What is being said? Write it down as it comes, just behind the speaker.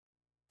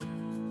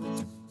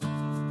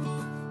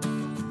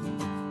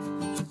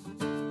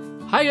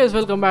Hi guys,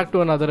 welcome back to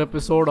another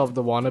episode of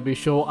The Wannabe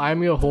Show.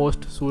 I'm your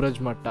host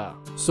Suraj Matta.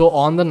 So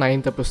on the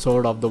 9th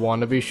episode of The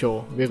Wannabe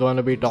Show, we're going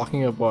to be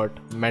talking about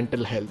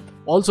mental health.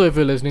 Also, if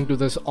you're listening to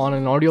this on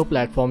an audio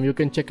platform, you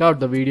can check out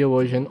the video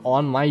version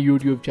on my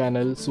YouTube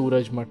channel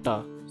Suraj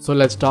Matta. So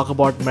let's talk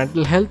about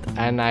mental health,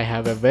 and I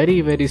have a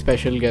very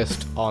special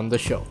guest on the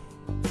show.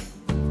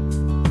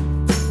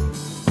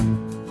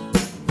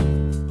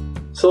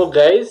 So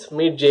guys,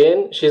 meet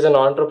Jane. She's an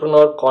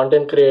entrepreneur,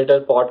 content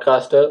creator,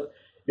 podcaster.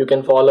 You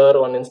can follow her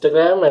on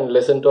Instagram and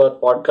listen to her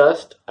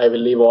podcast. I will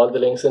leave all the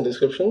links in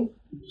description.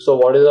 So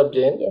what is up,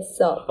 Jane? Yes,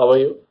 sir. How are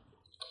you?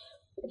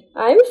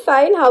 I'm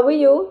fine. How are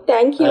you?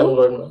 Thank you I'm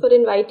good, man. for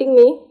inviting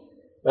me.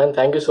 Man,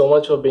 thank you so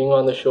much for being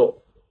on the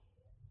show.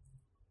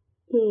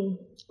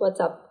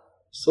 What's up?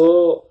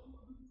 So,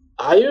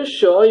 are you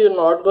sure you're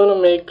not going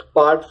to make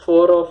part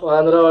 4 of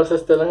Andhra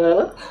versus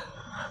Telangana?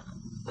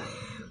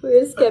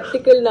 We're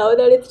skeptical now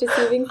that it's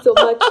receiving so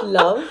much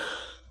love.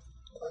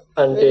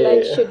 We're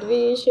like, should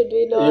we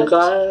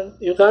not?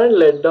 You can't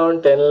let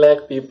down 10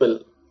 lakh people.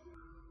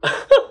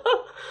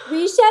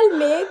 We shall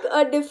make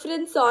a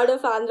different sort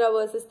of Andhra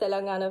versus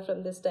Telangana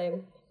from this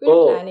time.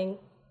 We're planning.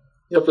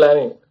 You're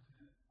planning?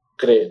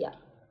 Great. Yeah.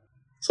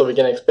 So we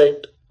can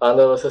expect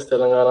Andhra versus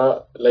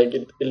Telangana, like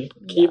it'll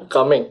keep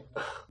coming.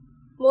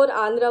 More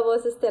Andhra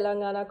versus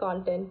Telangana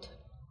content.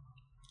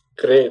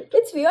 Great.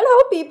 It's weird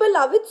how people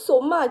love it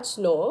so much,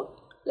 no?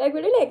 Like,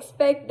 we didn't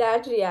expect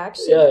that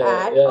reaction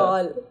at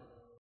all.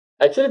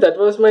 Actually, that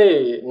was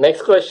my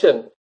next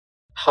question.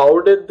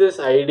 How did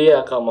this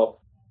idea come up?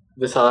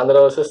 This Andhra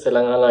versus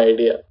Telangana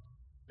idea.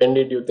 When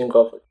did you think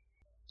of it?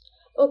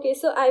 Okay,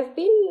 so I've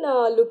been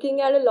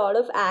looking at a lot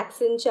of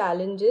accent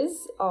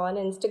challenges on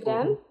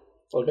Instagram.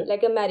 Okay.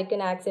 Like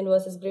American accent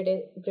versus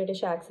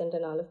British accent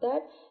and all of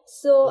that.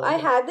 So I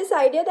had this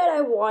idea that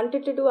I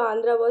wanted to do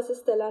Andhra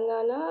versus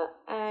Telangana,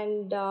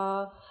 and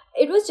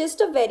it was just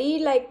a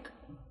very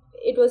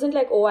it wasn't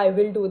like, oh, I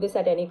will do this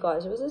at any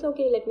cost. It was just,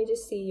 okay, let me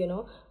just see,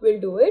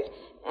 we'll do it.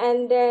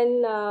 And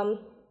then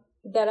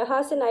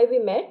Darahas and we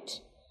met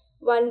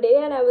one day,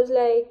 and I was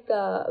like,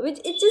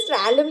 it just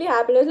randomly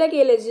happened. I was like,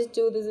 hey, let's just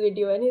do this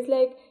video. And he's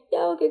like,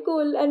 yeah, okay,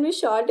 cool. And we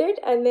shot it,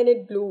 and then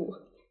it blew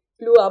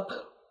up.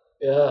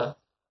 Yeah.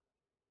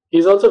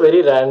 He's also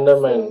very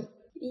random and...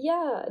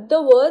 Yeah,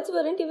 the words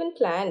weren't even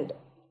planned.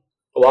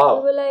 Wow.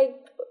 We were like,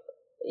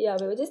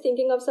 we were just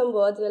thinking of some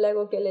words. We were like,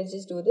 okay, let's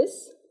just do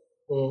this.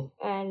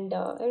 And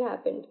it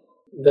happened.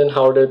 Then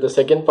how did the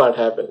second part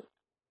happen?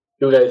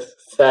 You guys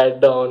sat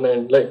down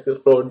and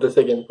wrote the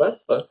second part?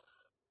 Or?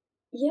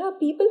 Yeah,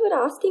 people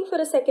were asking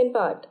for a second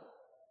part.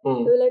 They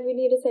were like, we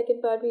need a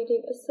second part.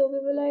 So we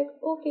were like,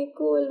 okay,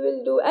 cool,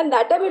 we'll do. And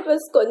that time it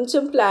was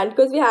koncham planned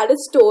because we had a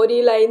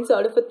storyline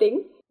sort of a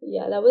thing.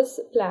 Yeah, that was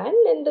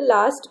planned. And the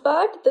last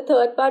part, the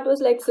third part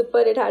was like super.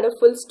 It had a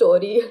full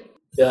story.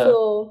 Yeah.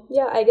 So,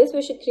 I guess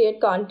we should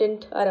create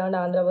content around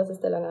Andhra versus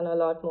Telangana a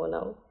lot more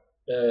now.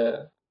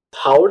 Yeah.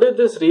 How did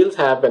this reels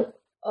happen?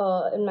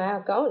 In my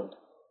account.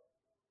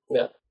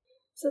 Yeah.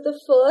 So the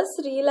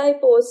first reel I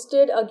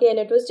posted, again,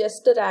 it was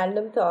just a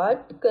random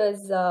thought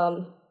because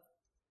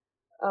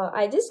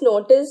I just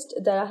noticed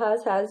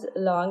Darahas has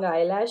long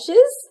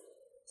eyelashes.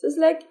 So it's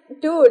like,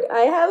 dude,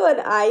 I have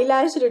an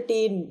eyelash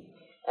routine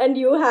and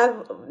you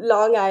have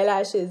long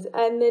eyelashes.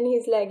 And then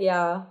he's like,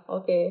 yeah,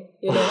 okay,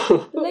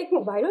 like,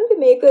 why don't we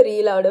make a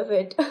reel out of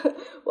it?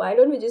 Why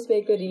don't we just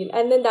make a reel?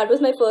 And then that was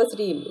my first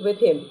reel with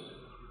him.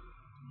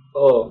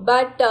 Oh.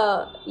 But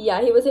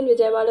he was in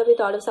Vijayawada. We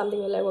thought of something.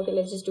 We're like, okay,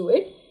 let's just do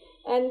it.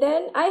 And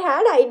then I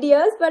had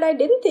ideas, but I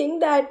didn't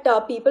think that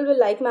people will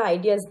like my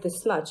ideas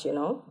this much,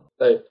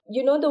 Right.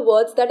 The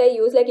words that I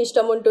use, like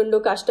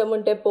ishtamuntundu,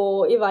 kashtamunte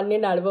po, ivanni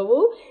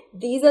nadvavu.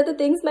 These are the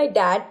things my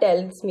dad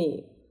tells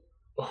me.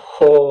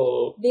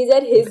 Oh. These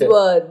are his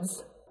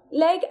words.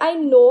 Like, I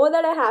know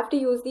that I have to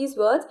use these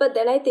words, but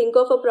then I think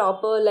of a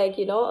proper, a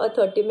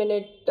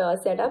 30-minute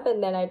setup,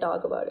 and then I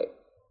talk about it.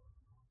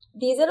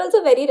 These are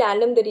also very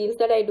random, the reels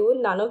that I do.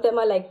 None of them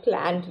are like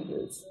planned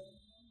reels.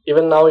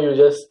 Even now you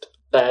just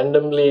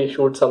randomly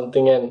shoot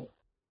something and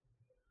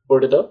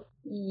put it up?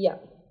 Yeah.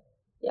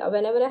 Yeah,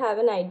 whenever I have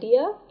an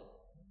idea,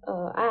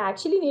 I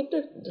actually need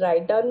to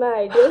write down my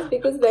ideas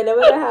because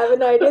whenever I have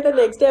an idea, the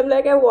next day I'm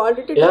like, I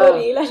wanted to do a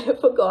reel and I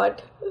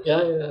forgot.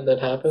 Yeah, that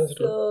happens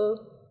too. So,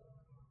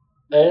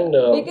 and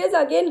because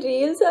again,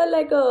 reels are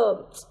like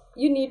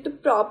you need to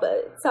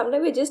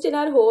sometimes we're just in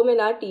our home in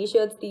our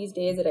t-shirts these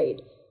days,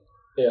 right?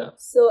 Yeah.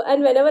 So,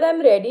 and whenever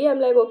I'm ready,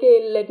 I'm like,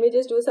 okay, let me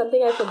just do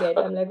something. I forget.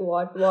 I'm like,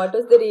 what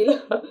was the reel?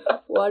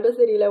 What was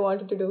the reel I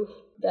wanted to do?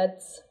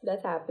 That's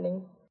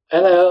happening.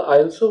 And I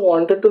also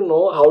wanted to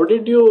know, how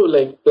did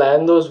you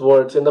plan those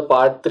words in the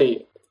part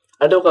 3?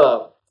 And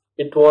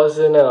it was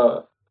in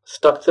a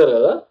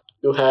structure,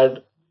 you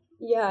had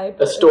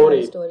a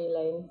story.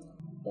 Storyline.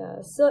 Yeah.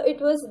 So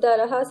it was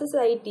Darahas's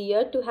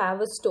idea to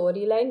have a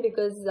storyline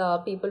because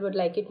people would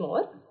like it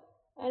more.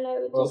 And I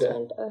just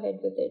went ahead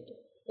with it.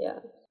 Yeah.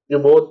 You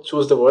both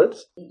choose the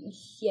words?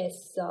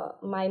 Yes.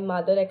 My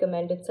mother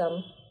recommended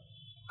some.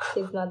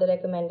 His mother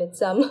recommended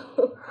some.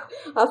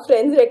 Our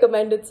friends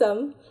recommended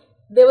some.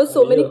 there were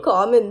so many Yeah.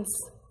 comments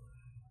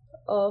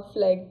of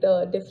like the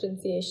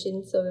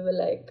differentiation. So we were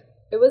like,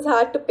 it was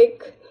hard to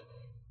pick.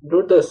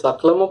 Dude, the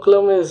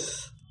Saklamuklam is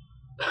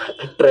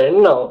a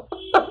trend now.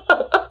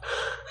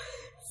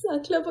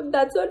 Sakla,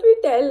 that's what we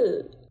tell.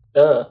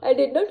 Yeah. I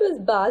did not was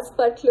Bas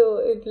Patlo.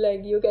 It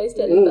like you guys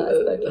tell it Mm, Bas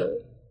Patlo.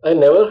 I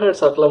never heard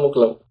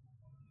Saklamuklam.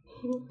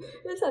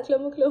 It's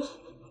Sakla.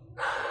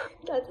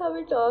 That's how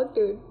we talk,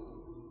 dude.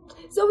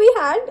 So we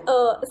had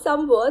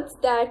some words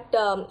that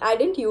I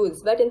didn't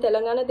use, but in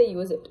Telangana they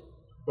use it.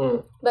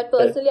 Mm. But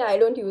personally, I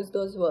don't use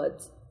those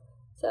words.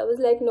 So I was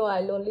like, no,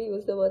 I'll only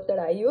use the words that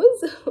I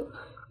use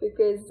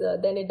because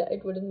then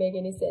it wouldn't make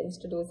any sense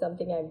to do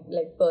something I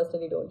like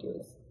personally don't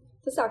use.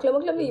 So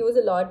Saklamuklam we use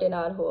a lot in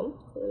our home.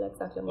 So like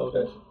Saklamuklam.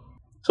 Okay.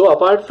 So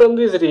apart from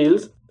these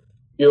reels,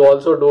 you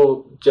also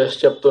do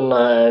Just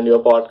Cheptunna and your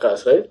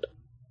podcast, right?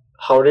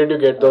 How did you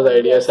get those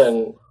ideas Yes.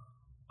 and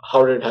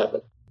how did it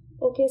happen?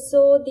 Okay,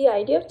 so the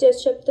idea of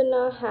Just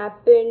Shaptana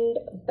happened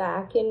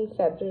back in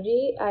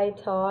February. I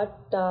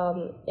thought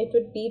it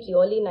would be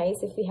really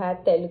nice if we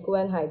had Telugu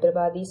and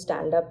Hyderabadi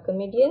stand-up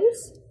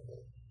comedians.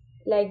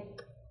 Like,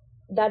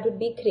 that would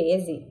be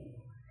crazy.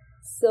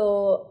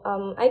 So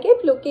I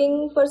kept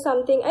looking for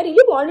something. I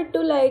really wanted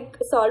to like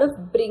sort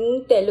of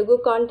bring Telugu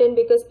content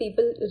because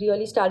people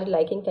really started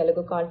liking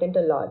Telugu content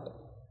a lot.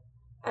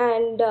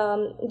 And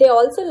they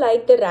also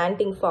like the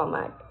ranting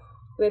format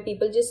where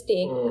people just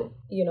take,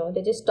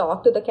 they just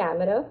talk to the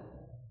camera.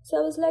 So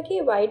I was like,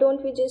 hey, why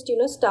don't we just,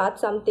 start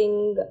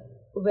something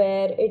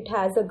where it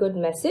has a good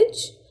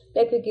message?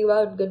 Like we give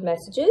out good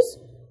messages.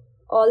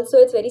 Also,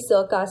 it's very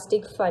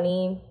sarcastic,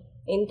 funny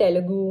in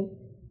Telugu.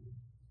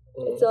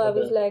 So I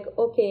was like,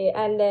 okay.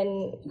 And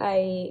then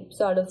I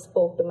sort of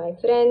spoke to my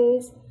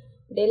friends.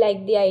 They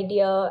liked the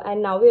idea.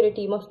 And now we're a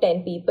team of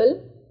 10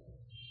 people.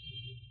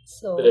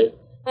 So, Great.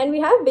 and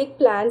we have big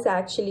plans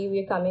actually.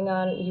 We're coming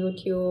on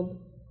YouTube.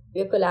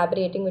 We're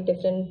collaborating with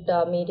different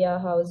media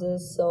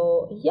houses.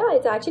 So, yeah,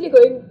 it's actually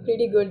going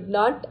pretty good.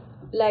 Not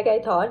like I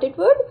thought it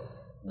would,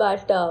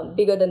 but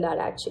bigger than that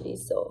actually.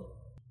 So,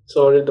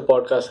 So how did the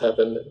podcast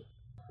happen then?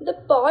 the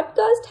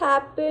podcast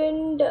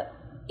happened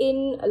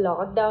in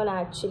lockdown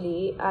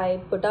actually.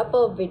 I put up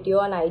a video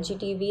on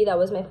IGTV. That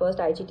was my first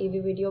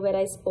IGTV video where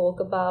I spoke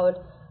about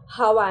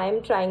how I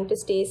am trying to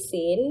stay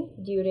sane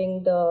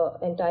during the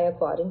entire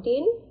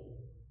quarantine.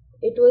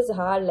 It was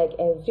hard, like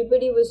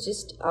everybody was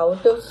just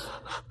out of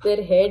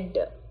their head.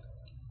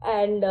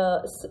 And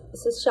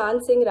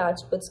Sushant Singh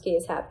Rajput's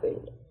case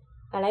happened.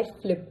 And I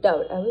flipped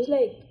out. I was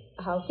like,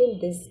 how can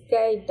this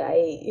guy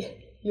die?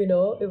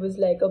 It was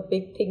like a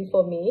big thing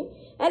for me.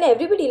 And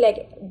everybody,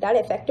 like, that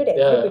affected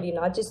everybody,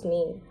 not just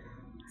me.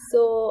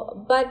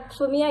 So, but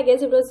for me, I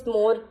guess it was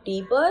more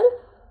deeper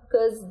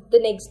because the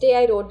next day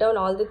I wrote down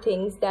all the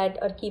things that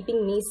are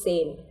keeping me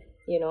sane,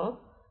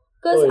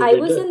 Because I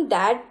wasn't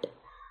that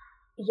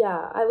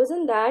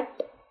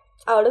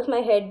out of my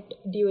head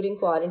during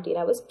quarantine.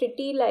 I was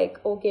pretty like,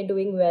 okay,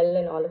 doing well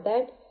and all of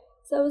that.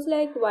 So I was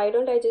like, why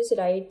don't I just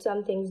write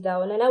some things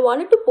down? And I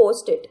wanted to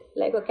post it,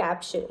 like a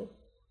caption.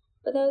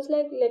 But I was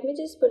like, let me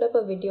just put up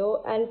a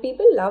video. And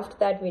people loved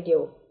that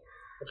video.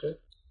 Okay.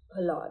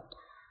 A lot.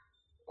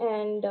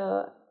 And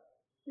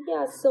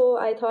so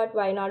I thought,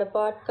 why not a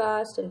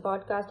podcast? And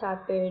podcast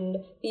happened.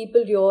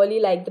 People really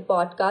like the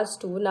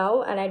podcast too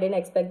now. And I didn't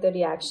expect the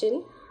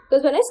reaction.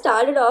 Because when I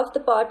started off the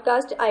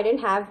podcast, I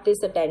didn't have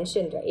this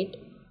attention, right?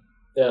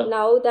 Yeah.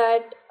 Now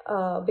that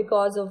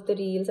because of the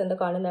reels and the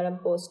content that I'm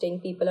posting,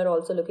 people are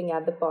also looking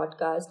at the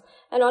podcast.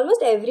 And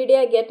almost every day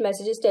I get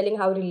messages telling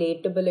how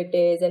relatable it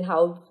is and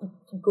how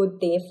good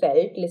they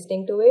felt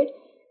listening to it.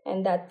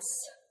 And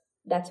that's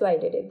why I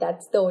did it.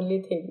 That's the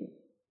only thing.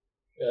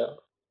 Yeah.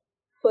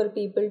 For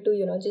people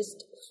to,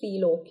 just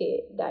feel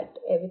okay, that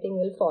everything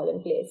will fall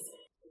in place.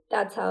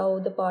 That's how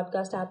the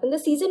podcast happened. The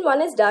season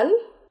 1 is done.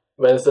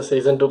 When is the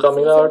season 2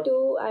 coming out? Season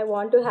 2, I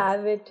want to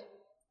have it.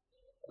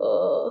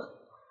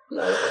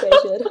 Lot of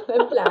pressure.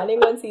 I'm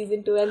planning on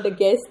season 2 and the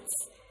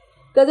guests.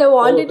 Because I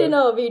want it in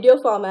a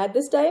video format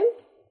this time.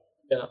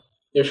 Yeah,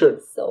 you should.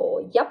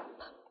 So, yep.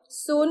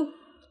 Soon.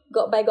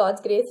 By God's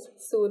grace,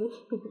 soon.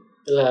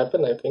 It'll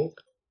happen, I think.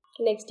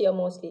 Next year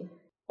mostly.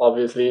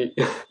 Obviously,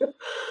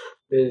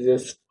 there's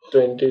just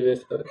 20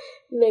 days.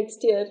 Next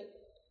year.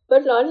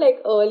 But not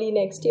like early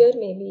next year,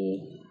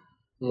 maybe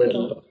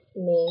Middle.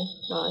 May,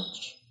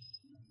 March.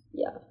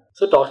 Yeah.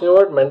 So talking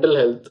about mental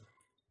health,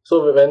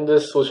 so when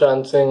this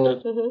Sushant Singh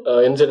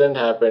incident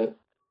happened,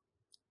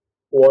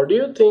 what do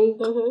you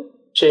think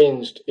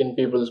changed in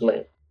people's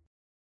mind?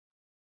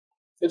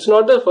 It's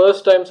not the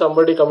first time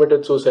somebody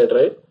committed suicide,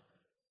 right?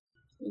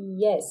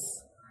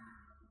 Yes.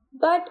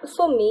 But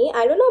for me,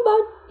 I don't know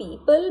about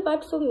people,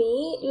 but for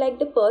me, like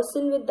the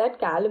person with that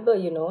caliber,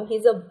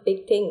 he's a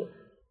big thing.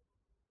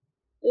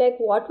 Like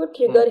what would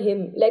trigger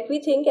him? Like we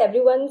think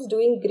everyone's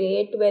doing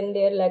great when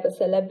they're like a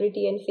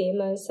celebrity and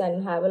famous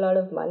and have a lot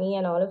of money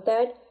and all of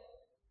that.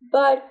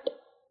 But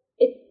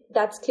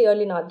that's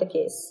clearly not the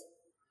case.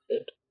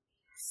 Right.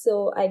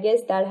 So I guess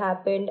that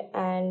happened,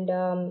 and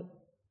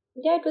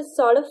it was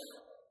sort of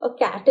a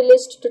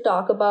catalyst to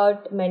talk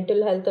about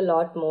mental health a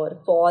lot more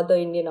for the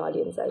Indian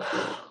audience, I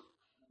feel.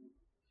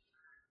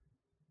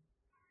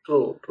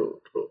 True, true,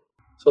 true.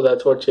 So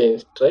that's what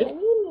changed, I right?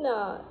 mean,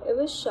 it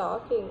was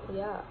shocking,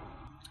 yeah.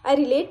 I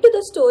relate to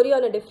the story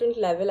on a different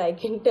level, I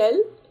can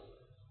tell.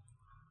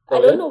 I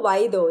don't know Okay.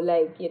 why though,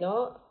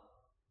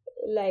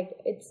 like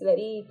it's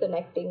very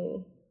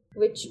connecting,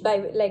 which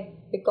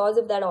because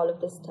of that all of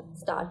this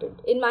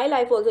started. In my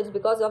life also, it's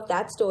because of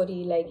that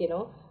story,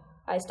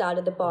 I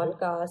started the Mhm.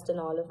 podcast and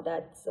all of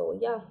that. So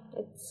yeah,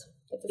 it's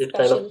a It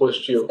kind of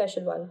pushed you.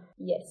 special one.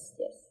 Yes,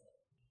 yes.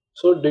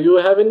 So, do you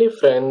have any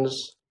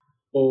friends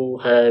who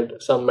had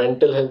some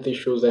mental health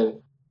issues,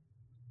 and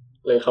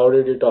like how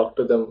did you talk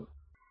to them?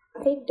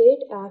 I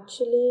did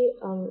actually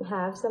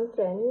have some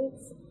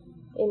friends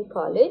in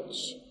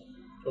college,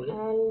 Okay.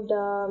 and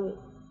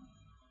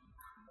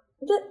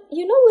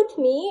with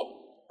me,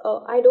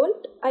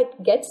 I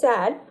get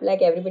sad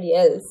like everybody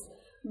else,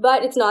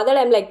 but it's not that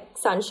I'm like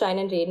sunshine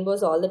and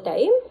rainbows all the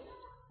time.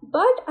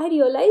 But I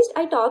realized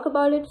I talk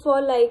about it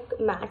for like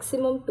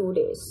maximum 2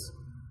 days,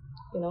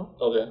 you know.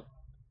 Okay.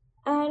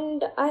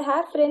 And I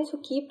have friends who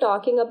keep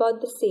talking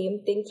about the same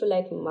thing for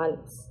like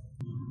months.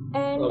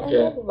 And I'm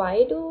like, Okay.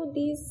 why do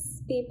these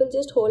people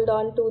just hold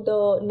on to the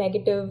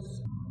negative?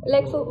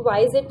 Like, Mhm. why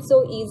is it so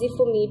easy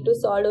for me to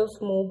sort of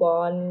move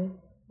on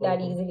that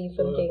Mhm. easily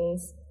from Okay.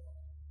 things?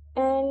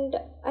 And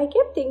I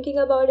kept thinking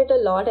about it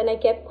a lot and I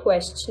kept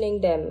questioning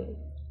them.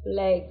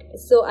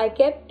 So I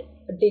kept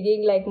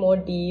digging like more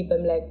deep.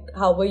 I'm like,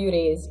 how were you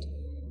raised?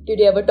 Did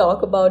you ever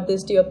talk about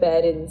this to your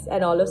parents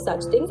and all of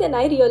such things? And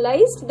I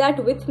realized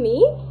that with me,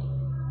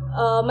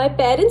 my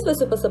parents were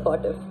super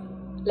supportive.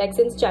 Like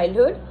since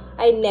childhood,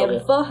 I Okay.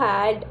 never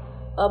had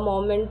a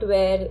moment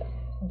where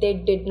they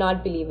did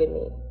not believe in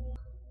me.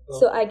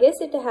 So Oh, I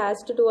guess it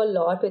has to do a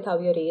lot with how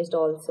you're raised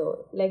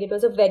also. Like it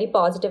was a very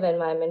positive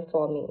environment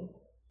for me.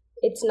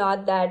 It's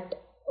not that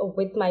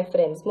with my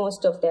friends,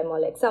 most of them or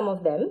like some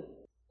of them.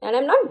 And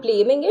I'm not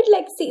blaming it.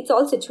 Like, see, it's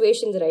all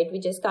situations, right? We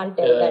just can't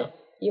tell yeah. that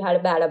you had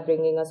a bad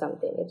upbringing or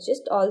something. It's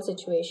just all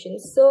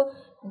situations. So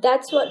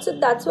that's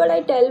what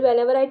I tell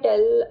whenever I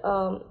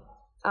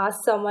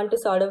ask someone to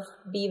sort of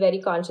be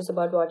very conscious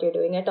about what you're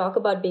doing. I talk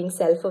about being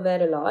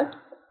self-aware a lot.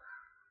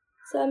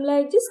 So I'm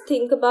like, just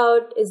think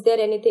about, is there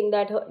anything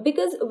that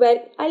because when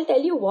I'll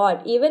tell you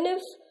what, even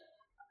if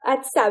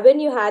at 7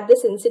 you had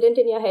this incident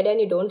in your head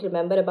and you don't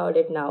remember about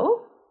it now,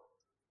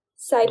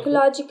 Okay.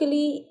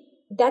 psychologically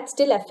that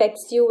still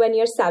affects you when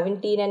you're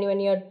 17 and when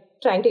you're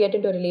trying to get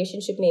into a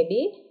relationship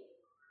maybe,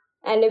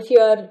 and if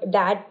your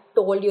dad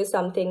told you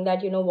something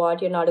that, you know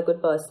what, you're not a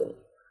good person,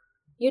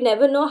 you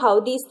never know how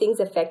these things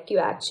affect you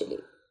actually.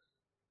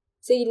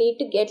 So you need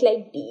to get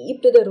like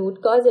deep to the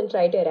root cause and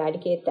try to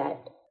eradicate that.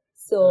 Yeah.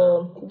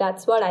 So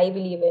that's what I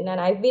believe in, and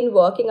I've been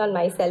working on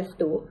myself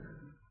too.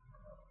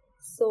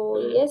 So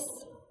Great. yes,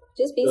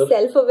 just be You're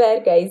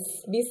self-aware,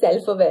 guys. Be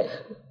self-aware.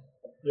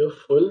 you're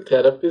full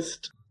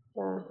therapist.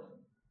 Yeah,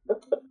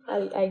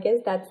 I guess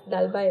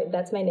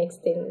that's my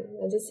next thing.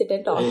 I'll just sit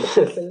and talk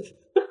to people.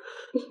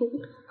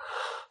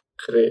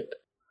 Great.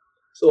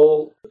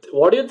 So,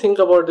 what do you think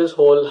about this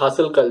whole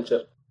hustle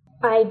culture?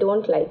 I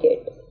don't like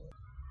it.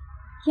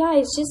 Yeah,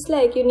 it's just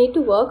like you need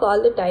to work all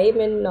the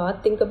time and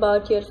not think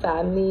about your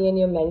family and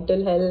your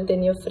mental health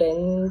and your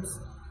friends.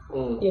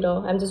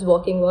 Mm. I'm just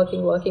working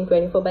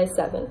 24 by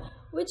 7,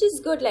 which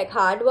is good. Like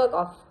hard work,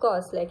 of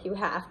course, like you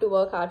have to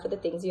work hard for the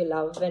things you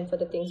love and for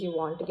the things you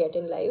want to get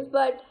in life.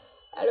 But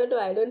I don't know,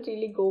 I don't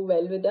really go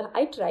well with the.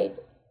 I tried.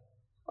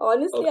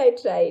 Honestly, Okay. I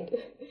tried.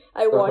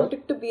 I Uh-huh.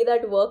 wanted to be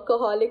that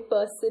workaholic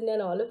person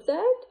and all of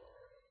that.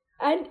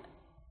 And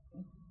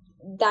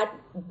that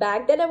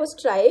back then I was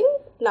trying,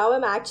 now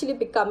I'm actually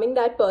becoming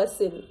that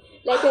person.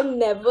 Like I'm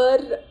never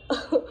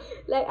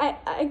like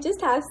I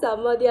just have some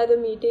or the other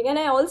meeting, and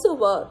I also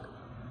work.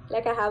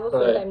 Like I have a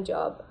Right. full-time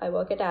job. I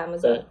work at Right.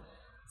 Amazon. Right.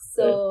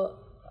 So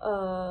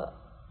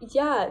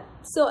yeah.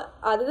 So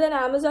other than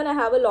Amazon, I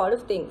have a lot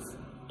of things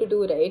to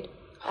do, right?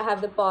 I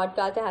have the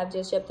podcast, I have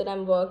just and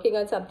I'm working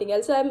on something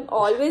else. So I'm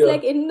always Yeah.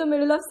 like in the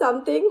middle of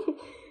something.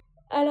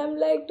 And I'm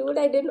like, dude,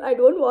 I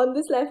don't want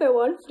this life. I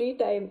want free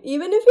time.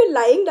 Even if you're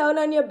lying down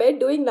on your bed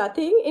doing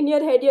nothing, in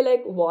your head, you're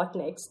like, what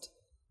next?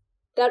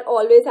 That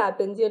always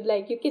happens. You're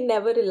like, you can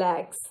never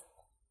relax.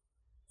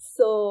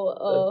 So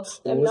That's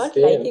I'm not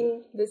insane.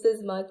 liking this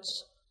as much.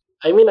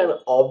 I mean,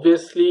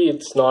 obviously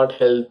it's not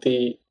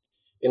healthy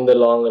in the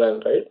long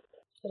run, right?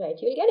 Right.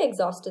 You'll get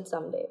exhausted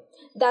someday.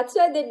 That's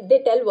why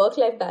they tell work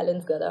life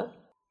balance, Gada.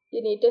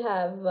 You need to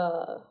have,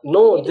 you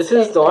No, need to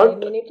spend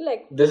time. You need to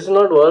like, this is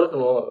not work.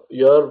 No,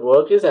 your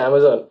work is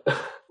Amazon.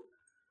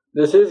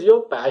 This is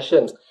your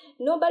passion.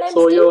 no, but I'm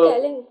So still your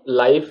telling.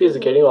 life is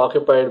Mm-hmm. getting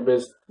occupied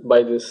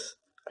by this.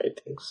 I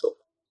think so.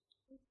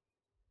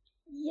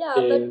 Yeah,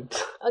 but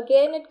It,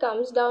 again, it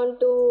comes down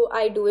to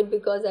I do it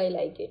because I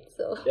like it.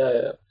 So, yeah,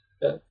 yeah,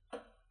 yeah.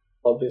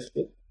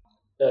 Obviously,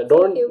 yeah. okay,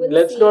 Don't we'll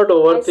let's see. not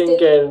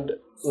overthink and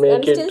I'm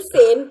make still it.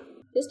 sane.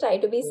 Just try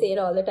to be sane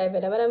all the time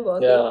whenever I'm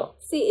working. Yeah.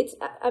 See,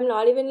 I'm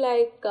not even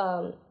like,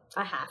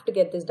 I have to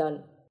get this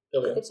done.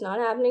 If Okay, it's not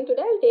happening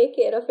today, I'll take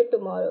care of it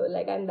tomorrow.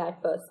 Like, I'm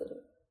that person.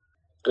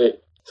 great.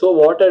 So,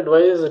 what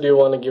advice do you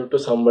want to give to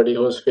somebody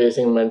who's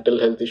facing mental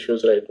health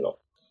issues right now?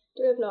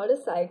 I'm not a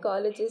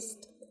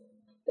psychologist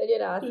that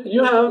you're asking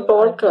You me to have a give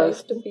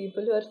advice podcast. to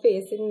people who are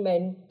facing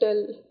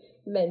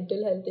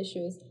mental health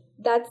issues.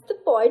 That's the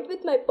point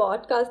with my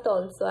podcast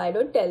also. I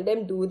don't tell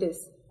them do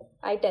this.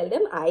 I tell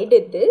them I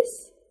did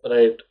this.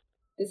 Right.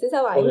 This is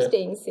how I'm Okay.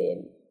 staying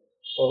sane.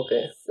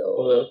 Okay. So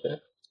Okay.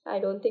 I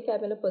don't think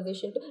I'm in a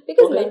position to,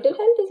 because Okay. mental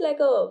health is like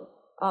a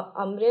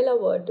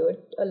umbrella word, dude.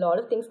 A lot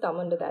of things come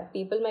under that.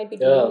 People might be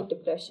dealing Yeah. with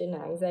depression,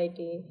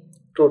 anxiety.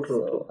 True.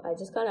 So I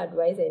just can't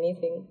advise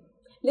anything.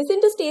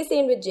 Listen to Stay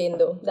Sane with Jane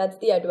though. That's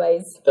the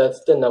advice.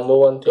 That's the number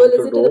one Go thing to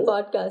listen to the do.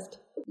 podcast.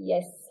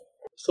 Yes.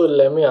 So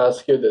let me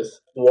ask you this.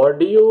 What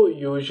do you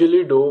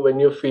usually do when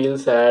you feel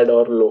sad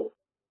or low?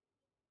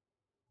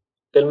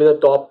 Tell me the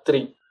top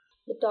 3.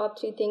 The top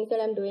 3 things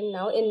that I'm doing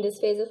now in this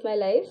phase of my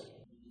life.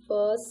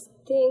 First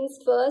things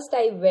first,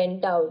 I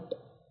went out.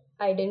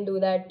 I didn't do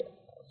that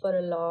for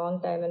a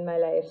long time in my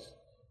life.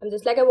 I'm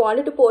just like, I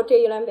wanted to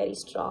portray, I'm very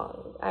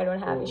strong. I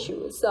don't have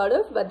issues, sort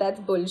of, but that's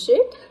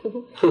bullshit.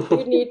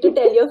 You need to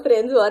tell your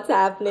friends what's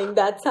happening.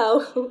 That's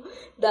how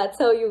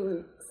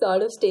you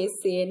sort of stay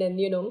sane, and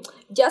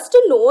just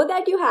to know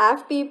that you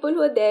have people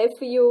who are there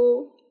for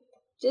you,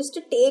 just to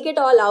take it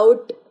all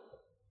out.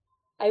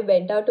 I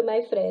went out to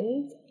my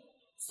friends.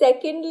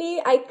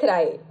 Secondly, I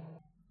cry.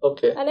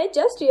 Okay. And I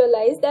just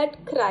realized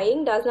that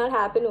crying does not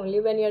happen only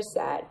when you're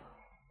sad.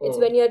 It's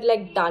when you're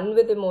like done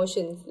with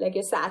emotions, like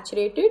you're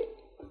saturated.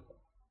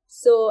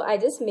 So I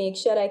just make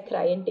sure I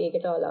cry and take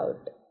it all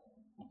out.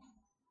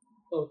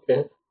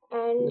 Okay.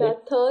 And the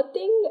third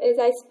thing is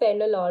I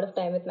spend a lot of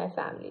time with my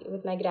family,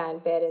 with my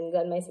grandparents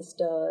and my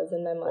sisters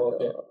and my mother.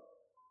 Okay.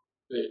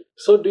 Great.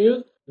 So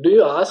do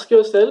you ask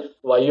yourself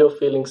why you're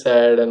feeling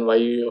sad and why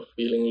you're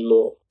feeling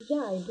low?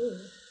 Yeah, I do.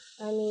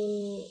 I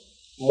mean,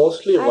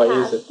 Mostly, why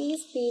I is have it?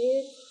 these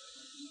periods.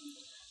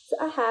 So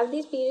I have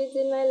these periods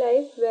in my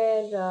life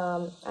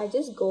where I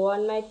just go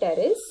on my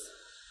terrace.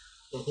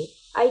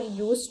 I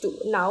used to.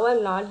 Now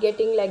I'm not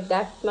getting like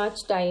that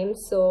much time,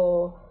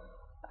 so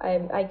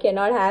I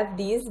cannot have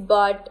these.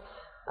 But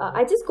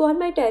I just go on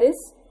my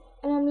terrace,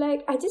 and I'm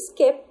like, I just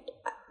kept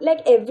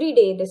like every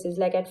day. This is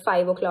like at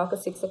 5 o'clock or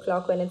 6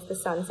 o'clock when it's the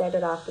sunset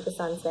or after the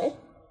sunset.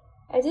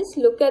 I just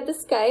look at the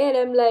sky and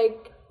I'm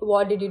like,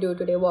 what did you do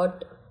today?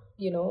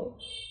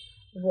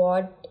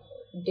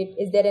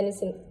 Is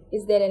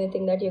there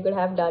anything that you could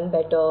have done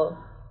better?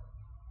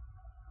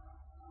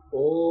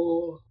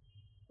 Oh.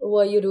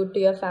 Were you rude to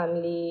your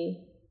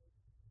family?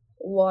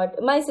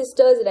 What my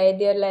sisters, right,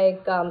 they're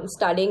like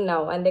studying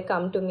now, and they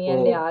come to me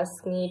and they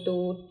ask me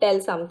to tell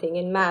something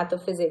in math or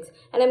physics,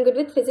 and I'm good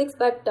with physics,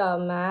 but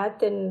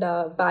math and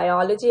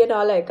biology and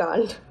all I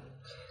can't.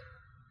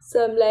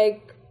 So I'm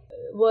like,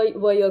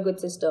 were you a good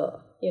sister?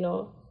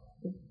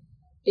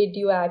 Did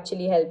you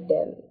actually help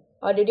them,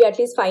 or did you at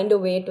least find a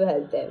way to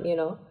help them?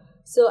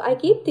 So I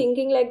keep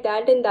thinking like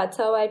that, and that's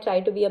how I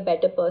try to be a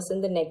better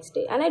person the next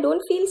day. And I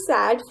don't feel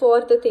sad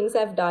for the things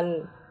I've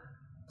done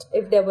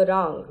if they were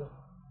wrong.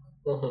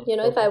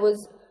 If I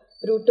was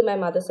rude to my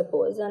mother,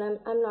 suppose, and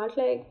I'm not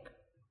like,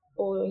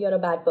 oh, you're a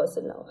bad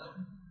person now.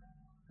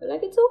 I'm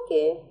like, it's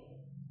okay.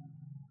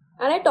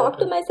 And I talk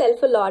to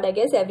myself a lot. I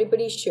guess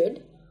everybody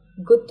should.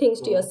 Good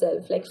things to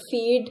yourself. Like,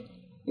 feed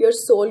your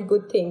soul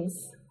good things.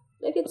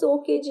 Like, it's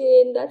okay,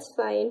 Jane, that's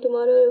fine.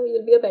 Tomorrow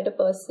you'll be a better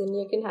person.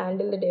 You can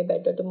handle the day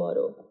better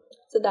tomorrow.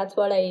 So that's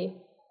what I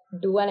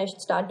do, and I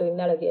should start doing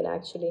that again,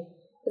 actually.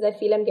 Because I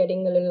feel I'm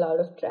getting a little out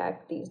of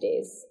track these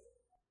days.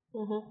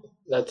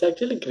 That's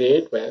actually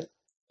great, man.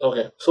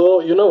 Okay.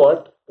 So you know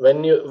what?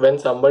 When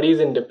somebody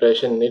is in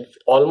depression, it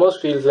almost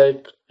feels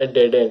like a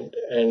dead end,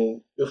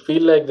 and you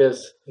feel like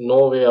there's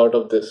no way out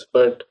of this.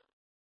 But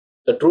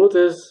the truth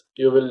is,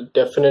 you will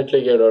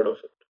definitely get out of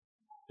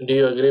it. Do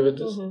you agree with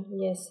this?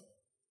 Yes.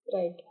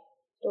 Right,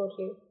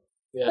 totally.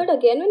 Yeah. But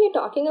again, when you're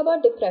talking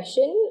about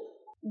depression,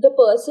 the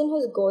person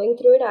who's going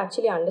through it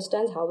actually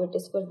understands how it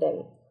is for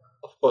them.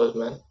 Of course,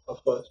 man.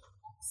 Of course.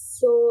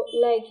 So,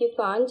 like, you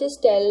can't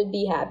just tell,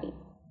 be happy.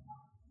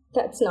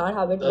 That's not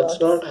how it works. That's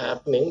not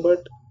happening,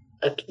 but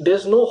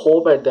there's no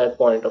hope at that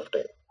point of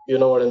time. You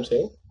know what I'm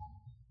saying?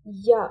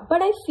 Yeah,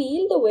 but I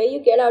feel the way you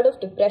get out of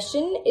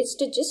depression is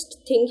to just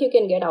think you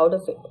can get out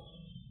of it.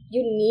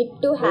 You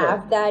need to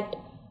have that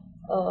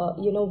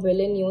will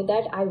in you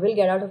that I will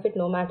get out of it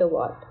no matter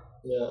what.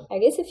 Yeah. I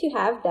guess if you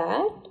have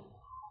that,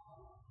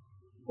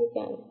 you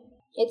can.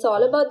 It's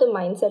all about the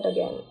mindset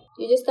again.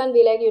 You just can't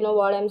be like,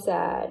 what, I'm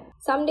sad.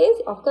 Some days,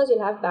 of course,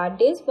 you'll have bad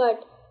days,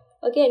 but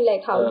again,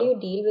 like, how do you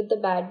deal with the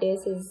bad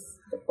days is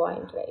the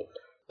point, right?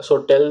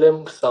 So tell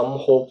them some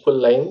hopeful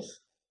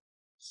lines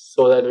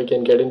so that we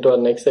can get into our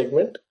next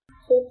segment.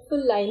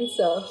 Hopeful lines,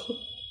 sir.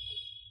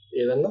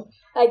 Edanna?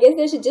 I guess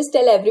they should just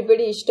tell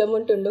everybody, ishtam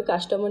untundu,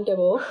 kashtam unte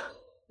vo.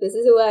 This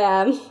is who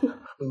I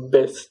am.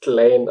 Best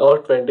line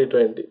of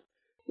 2020.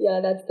 Yeah,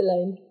 that's the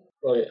line.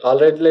 Okay,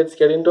 alright, let's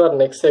get into our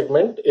next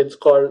segment. It's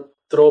called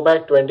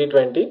Throwback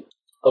 2020.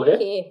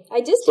 Okay.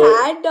 I just So-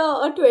 had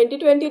a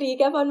 2020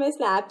 recap on my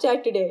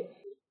Snapchat today.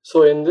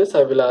 So in this,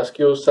 I will ask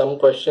you some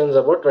questions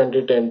about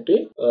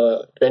 2020.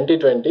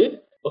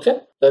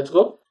 Okay, let's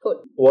go.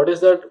 Cool. What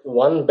is that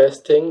one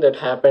best thing that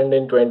happened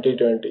in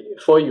 2020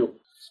 for you?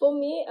 For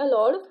me, a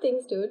lot of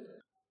things, dude.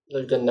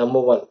 Like the number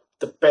one,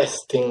 the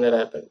best thing that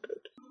happened to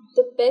it.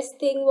 The best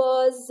thing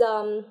was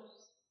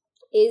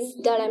is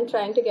that I'm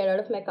trying to get out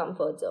of my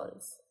comfort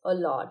zones a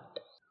lot.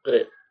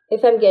 Great.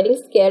 If I'm getting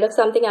scared of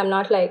something, I'm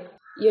not like,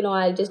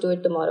 I'll just do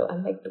it tomorrow.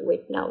 I'm like, do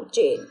it now,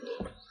 Jane.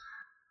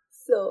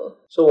 So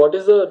what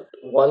is the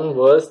one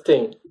worst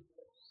thing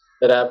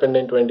that happened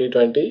in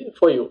 2020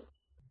 for you?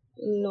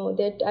 No,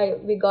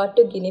 we got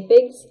to guinea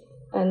pigs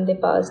and they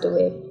passed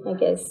away, I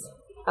guess,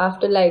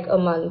 after like a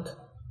month.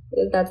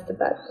 That's the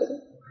bad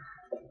thing.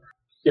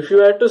 If you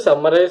had to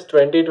summarize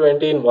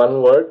 2020 in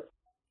one word,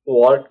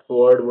 what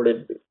word would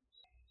it be?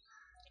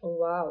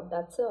 Wow,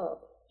 that's a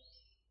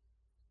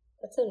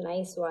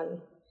nice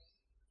one.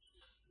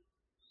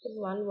 In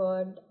one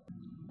word,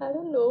 I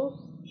don't know.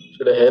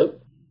 Should I help?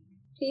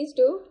 Please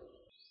do.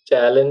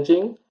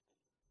 Challenging?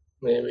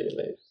 Maybe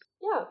like.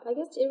 Yeah, I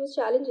guess it was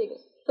challenging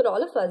for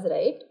all of us,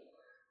 right?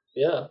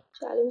 Yeah.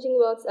 Challenging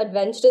works,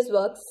 adventurous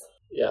works.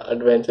 Yeah,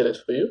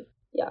 adventurous for you.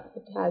 Yeah,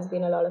 it has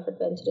been a lot of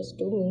adventurous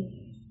to me.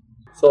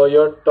 So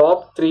your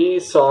top 3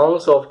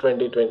 songs of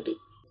 2020.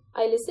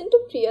 I listened to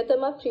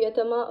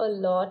Priyatama a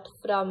lot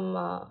from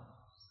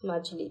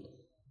Majli.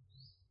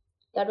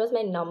 That was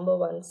my number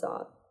one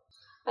song.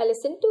 I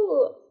listened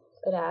to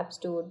raps,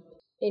 dude.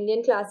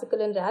 Indian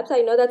classical and raps. I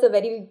know that's a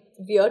very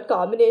weird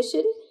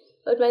combination,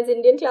 but mine's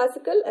Indian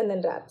classical and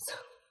then raps.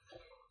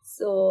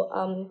 So,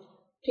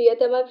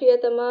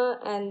 Priyatama,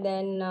 and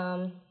then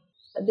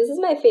this is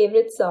my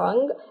favorite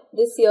song.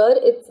 This year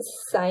it's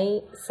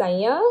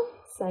Sanya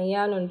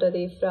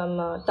Nuntadi from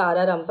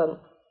Tara Rampam.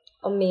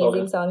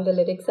 Amazing song. The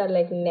lyrics are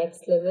like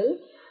next level.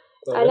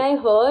 Okay. And I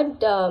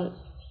heard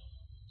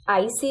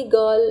Icy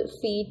Girl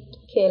feat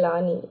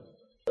Kelani.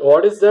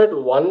 What is that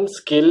one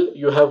skill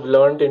you have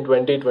learned in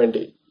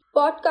 2020?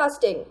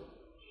 Podcasting.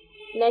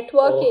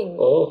 Networking.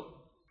 Oh.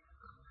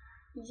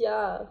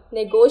 Yeah.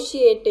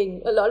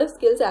 Negotiating. A lot of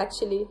skills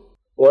actually.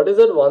 What is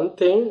that one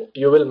thing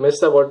you will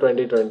miss about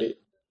 2020?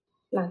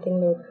 Nothing,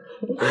 dude.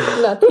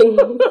 Nothing.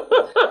 I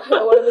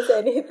don't want to miss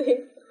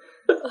anything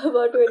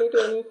about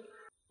 2020.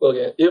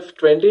 Okay. If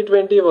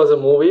 2020 was a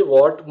movie,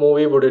 what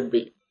movie would it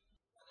be?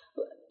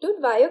 Dude,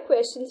 why your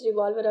questions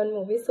revolve around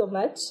movies so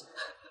much?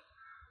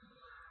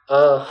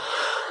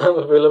 I'm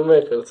a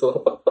filmmaker,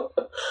 so.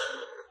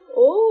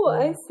 Oh,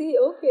 I see.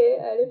 Okay,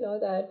 I didn't know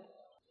that.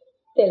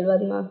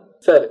 Telvadma.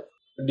 Sir,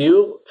 do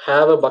you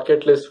have a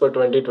bucket list for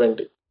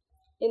 2020?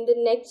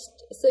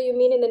 So you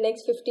mean in the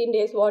next 15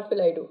 days, what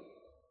will I do?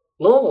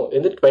 No,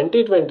 in the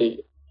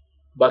 2020.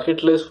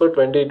 Bucket list for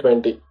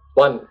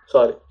 2021.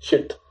 Sorry.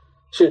 Shit.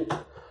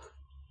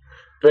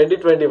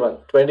 2021.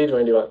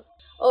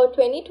 Oh,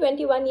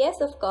 2021, yes,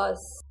 of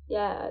course.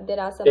 Yeah, there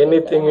are some.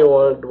 Anything you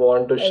would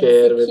want to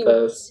share with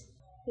us?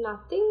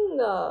 Nothing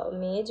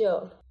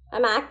major.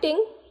 I'm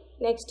acting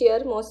next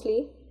year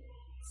mostly.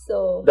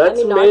 So,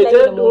 That's not major, like in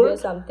a movie dude. or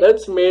something.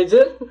 That's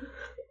major.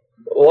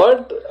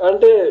 What?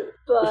 Ante,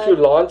 if you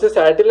launch a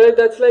satellite,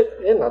 that's like,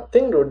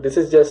 nothing, dude. This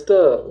is just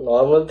a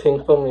normal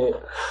thing for me.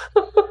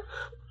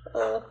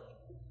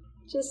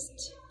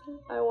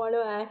 I want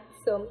to act.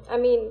 So,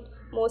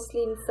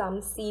 mostly in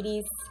some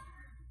series.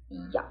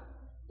 Yeah.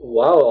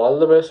 Wow, all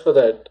the best for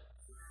that.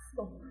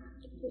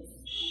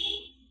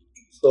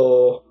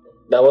 So,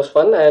 that was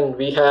fun, and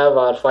we have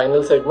our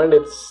final segment.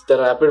 It's the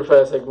rapid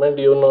fire segment.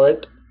 You know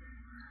it.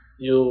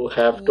 You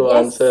have to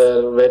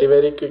answer very,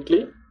 very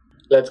quickly.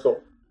 Let's go.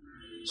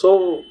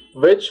 So,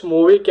 which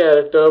movie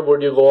character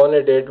would you go on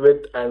a date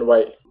with and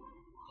why?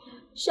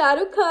 Shah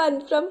Rukh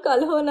Khan from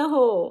Kal Ho Na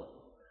Ho.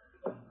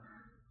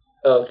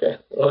 Okay.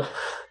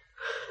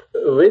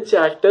 Which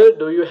actor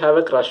do you have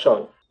a crush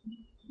on?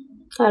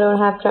 I don't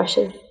have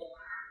crushes.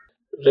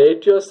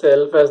 Rate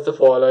yourself as the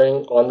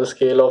following on the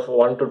scale of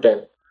 1 to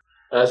 10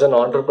 as an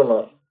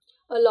entrepreneur.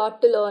 A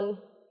lot to learn.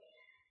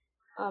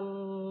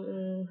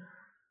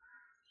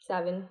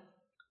 7.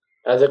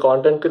 As a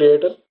content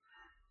creator?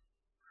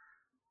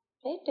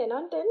 Hey, 10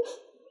 on 10.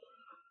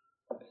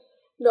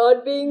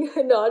 Not being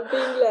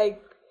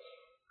like,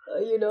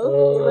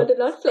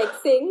 not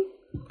flexing,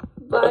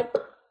 but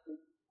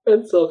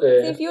it's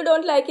okay. if you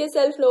don't like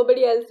yourself,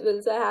 nobody else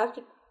will. So I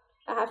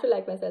have to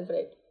like myself,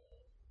 right?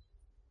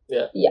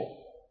 Yeah. Yeah.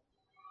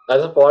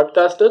 As a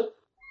podcaster?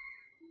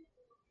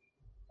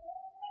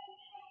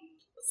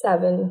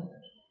 7.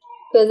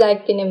 Because I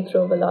can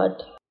improve a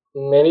lot.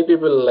 Many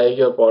people like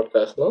your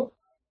podcast, no?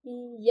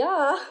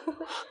 Yeah.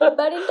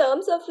 But in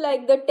terms of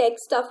like the tech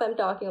stuff I'm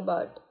talking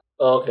about.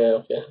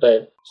 Okay,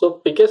 right.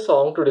 So pick a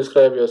song to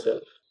describe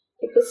yourself.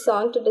 Pick a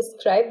song to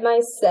describe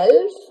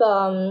myself.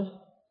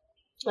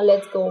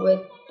 Let's go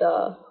with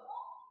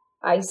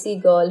Icy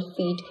Girl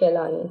feat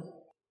Kelani.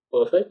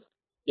 Perfect.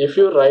 If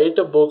you write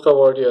a book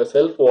about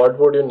yourself, what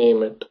would you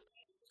name it?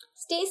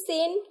 Stay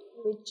Sane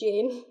with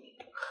Jane.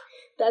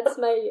 That's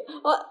my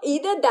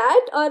either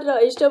that or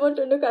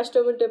ishtamuntundu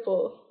kashtamunte po.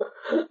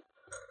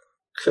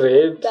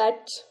 Great.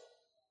 That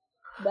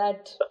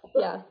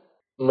yeah.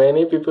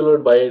 Many people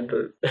would buy it.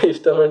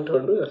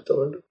 Ishtamuntundu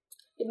kashtamundu.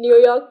 New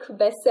York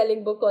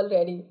best-selling book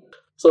already.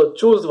 So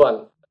choose one,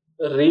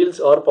 reels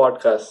or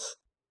podcasts.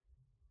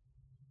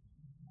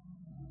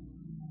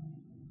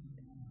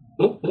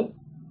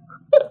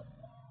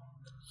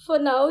 For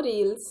now,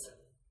 reels.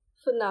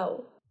 For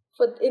now.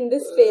 For in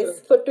this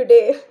phase. For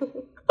today.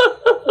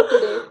 For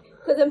today.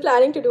 Because I'm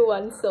planning to do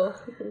one, so.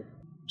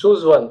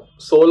 Choose one,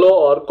 solo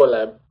or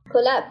collab.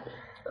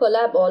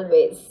 Collab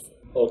always.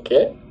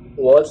 Okay.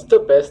 What's the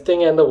best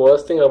thing and the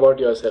worst thing about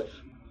yourself?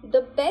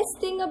 The best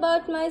thing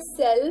about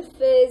myself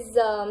is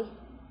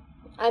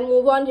I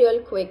move on real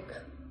quick.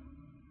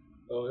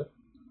 Okay.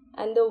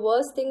 And the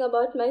worst thing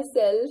about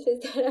myself is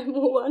that I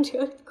move on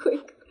real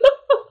quick.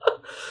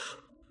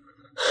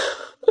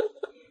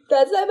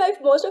 That's why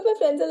most of my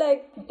friends are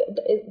like,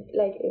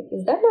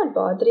 is that not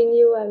bothering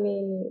you? I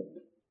mean,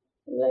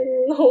 I'm like,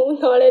 no,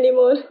 not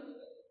anymore.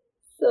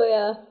 So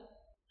yeah.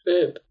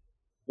 Great.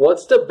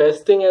 What's the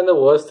best thing and the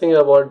worst thing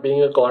about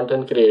being a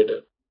content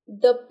creator?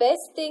 The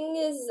best thing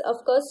is,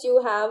 of course,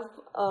 you have,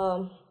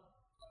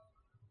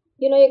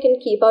 you can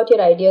keep out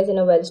your ideas in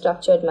a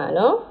well-structured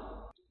manner.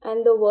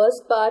 And the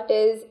worst part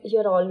is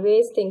you're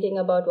always thinking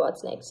about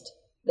what's next.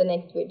 The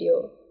next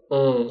video.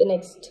 The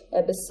next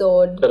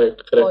episode.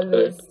 Correct.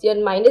 Always.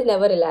 Your mind is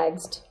never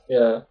relaxed.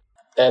 Yeah.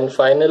 And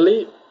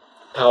finally,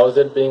 how's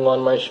it being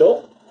on my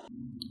show?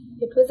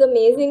 It was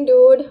amazing,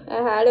 dude.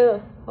 I had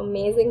an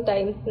amazing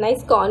time.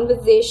 Nice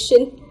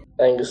conversation.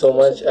 Thank you so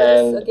much.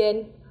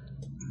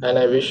 And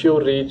I wish you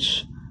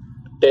reach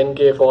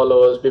 10k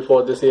followers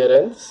before this year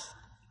ends.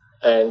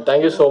 And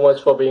thank you so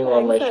much for being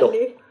on my show.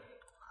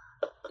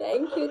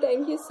 Thank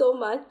you so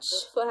much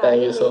for having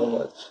me. Thank you so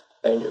much.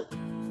 Thank you.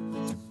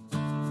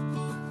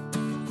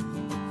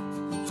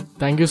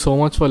 Thank you so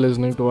much for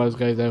listening to us,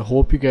 guys. I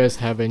hope you guys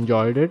have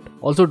enjoyed it.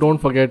 Also, don't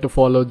forget to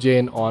follow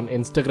Jane on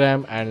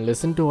Instagram and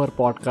listen to her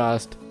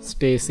podcast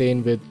Stay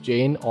Sane with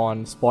Jane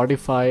on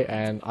Spotify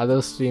and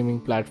other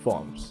streaming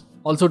platforms.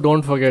 Also,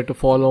 don't forget to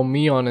follow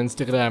me on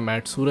Instagram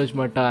at Suraj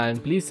Matta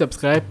and please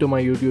subscribe to my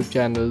YouTube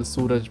channel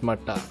Suraj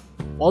Matta.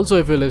 Also,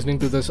 if you're listening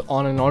to this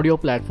on an audio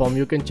platform,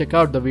 you can check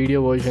out the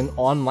video version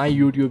on my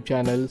YouTube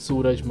channel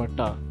Suraj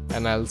Matta,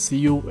 and I'll see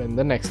you in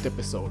the next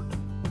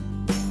episode.